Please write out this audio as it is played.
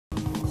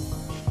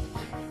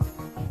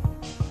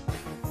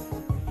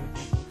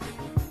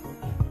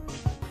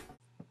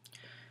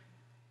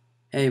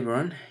Hey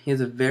everyone, here's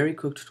a very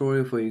quick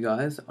tutorial for you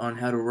guys on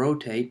how to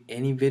rotate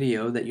any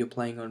video that you're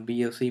playing on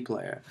VLC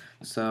player.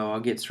 So I'll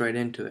get straight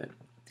into it.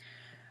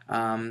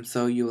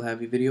 So you'll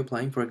have your video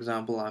playing. For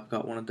example, I've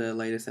got one of the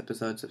latest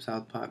episodes of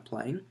South Park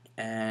playing,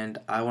 and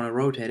I want to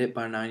rotate it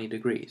by 90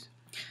 degrees.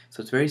 So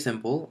it's very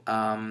simple.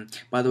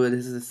 By the way,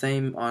 this is the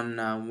same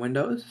on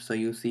Windows, so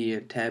you'll see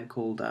a tab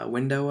called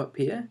Window up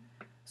here.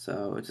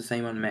 So it's the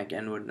same on Mac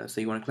and Windows.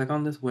 So you want to click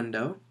on this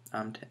window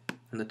on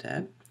the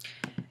tab,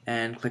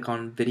 and click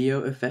on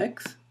Video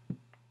Effects,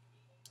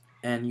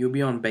 and you'll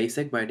be on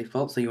Basic by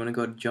default, so you want to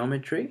go to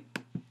Geometry,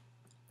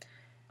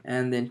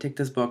 and then tick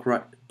this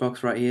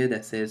box right here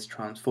that says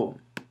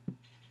Transform,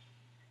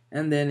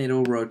 and then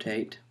it'll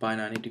rotate by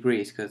 90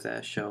 degrees because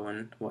that's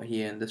showing what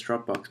here in this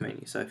Dropbox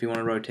menu. So if you want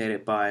to rotate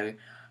it by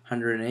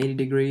 180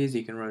 degrees,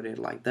 you can rotate it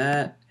like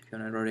that. If you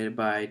want to rotate it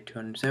by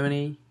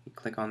 270, you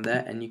click on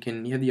that, and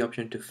you have the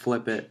option to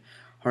flip it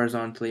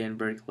horizontally and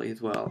vertically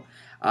as well.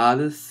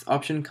 This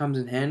option comes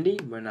in handy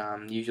when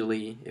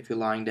usually if you're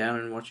lying down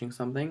and watching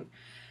something.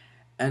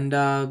 And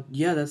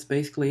yeah, that's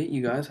basically it,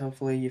 you guys.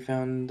 Hopefully you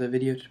found the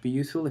video to be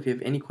useful. If you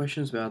have any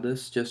questions about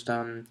this, just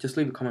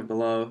leave a comment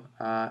below,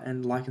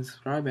 and like and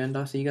subscribe, and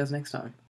I'll see you guys next time.